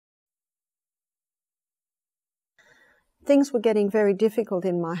things were getting very difficult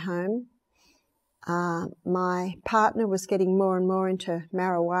in my home. My partner was getting more and more into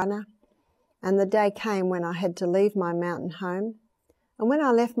marijuana, and the day came when I had to leave my mountain home. And when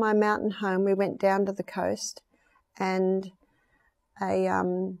I left my mountain home, we went down to the coast, and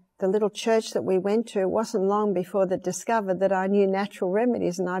the little church that we went to, it wasn't long before they discovered that I knew natural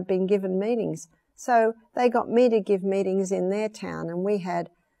remedies and I'd been given meetings. So they got me to give meetings in their town, and we had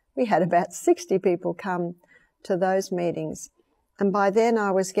about 60 people come to those meetings. And by then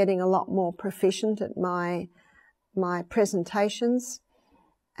I was getting a lot more proficient at my presentations,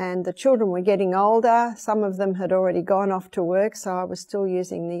 and the children were getting older. Some of them had already gone off to work, so I was still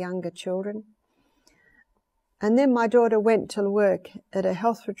using the younger children. And then my daughter went to work at a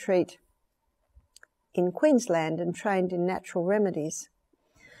health retreat in Queensland and trained in natural remedies.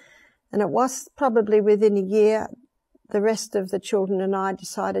 And it was probably within a year, the rest of the children and I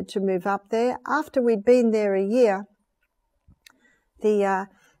decided to move up there. After we'd been there a year, the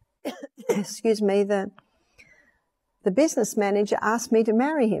business manager asked me to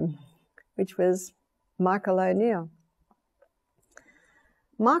marry him, which was Michael O'Neill.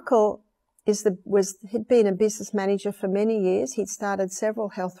 Michael had been a business manager for many years. He'd started several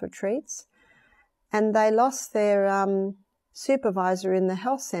health retreats, and they lost their supervisor in the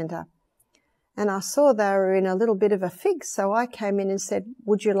health centre. And I saw they were in a little bit of a fix, so I came in and said,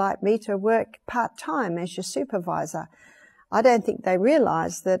 would you like me to work part-time as your supervisor? I don't think they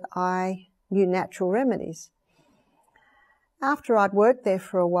realised that I knew natural remedies. After I'd worked there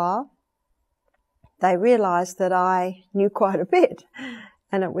for a while, they realised that I knew quite a bit,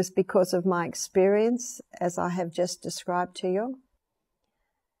 and it was because of my experience, as I have just described to you.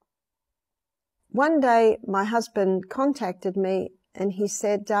 One day, my husband contacted me, and he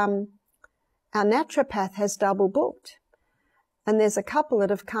said, our naturopath has double booked, and there's a couple that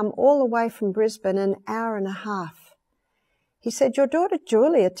have come all the way from Brisbane, an hour and a half. He said, your daughter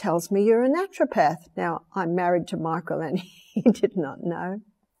Julia tells me you're a naturopath. Now, I'm married to Michael, and he did not know.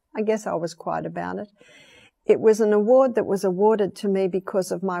 I guess I was quiet about it. It was an award that was awarded to me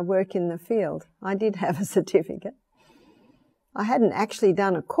because of my work in the field. I did have a certificate. I hadn't actually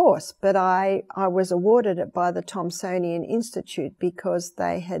done a course, but I was awarded it by the Thomsonian Institute because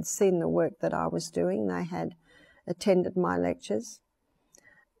they had seen the work that I was doing. They had attended my lectures,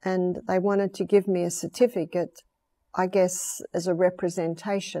 and they wanted to give me a certificate, I guess, as a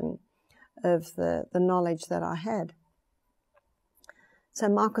representation of the knowledge that I had. So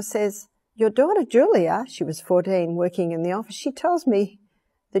Michael says, your daughter Julia, she was 14, working in the office, she tells me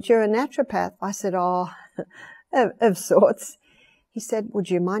that you're a naturopath. I said, oh, of sorts. He said, would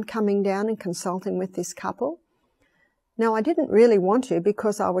you mind coming down and consulting with this couple? Now, I didn't really want to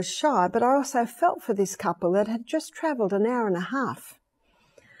because I was shy, but I also felt for this couple that had just travelled an hour and a half.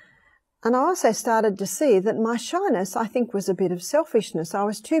 And I also started to see that my shyness, I think, was a bit of selfishness. I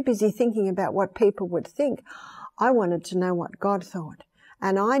was too busy thinking about what people would think. I wanted to know what God thought.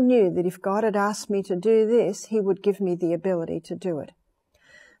 And I knew that if God had asked me to do this, He would give me the ability to do it.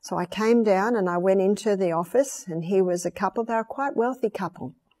 So I came down and I went into the office, and here was a couple. They were quite wealthy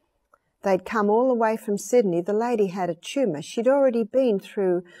couple. They'd come all the way from Sydney. The lady had a tumour. She'd already been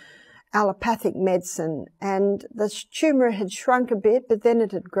through allopathic medicine, and the tumour had shrunk a bit, but then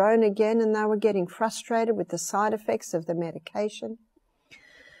it had grown again, and they were getting frustrated with the side effects of the medication.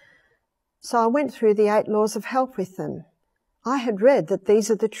 So I went through the 8 laws of health with them. I had read that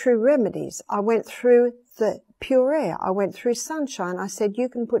these are the true remedies. I went through the pure air. I went through sunshine. I said, you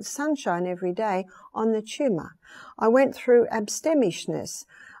can put sunshine every day on the tumour. I went through abstemishness.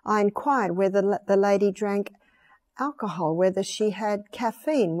 I inquired whether the lady drank alcohol, whether she had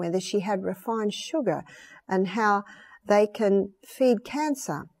caffeine, whether she had refined sugar, and how they can feed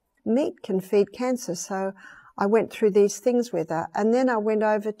cancer. Meat can feed cancer. So I went through these things with her. And then I went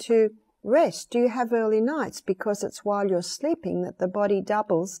over to rest. Do you have early nights? Because it's while you're sleeping that the body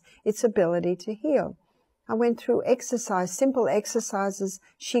doubles its ability to heal. I went through exercise, simple exercises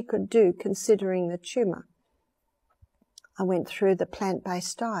she could do considering the tumour. I went through the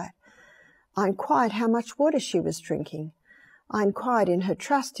plant-based diet. I inquired how much water she was drinking. I inquired in her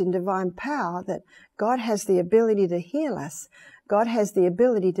trust in divine power that God has the ability to heal us. God has the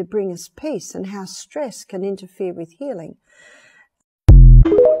ability to bring us peace, and how stress can interfere with healing.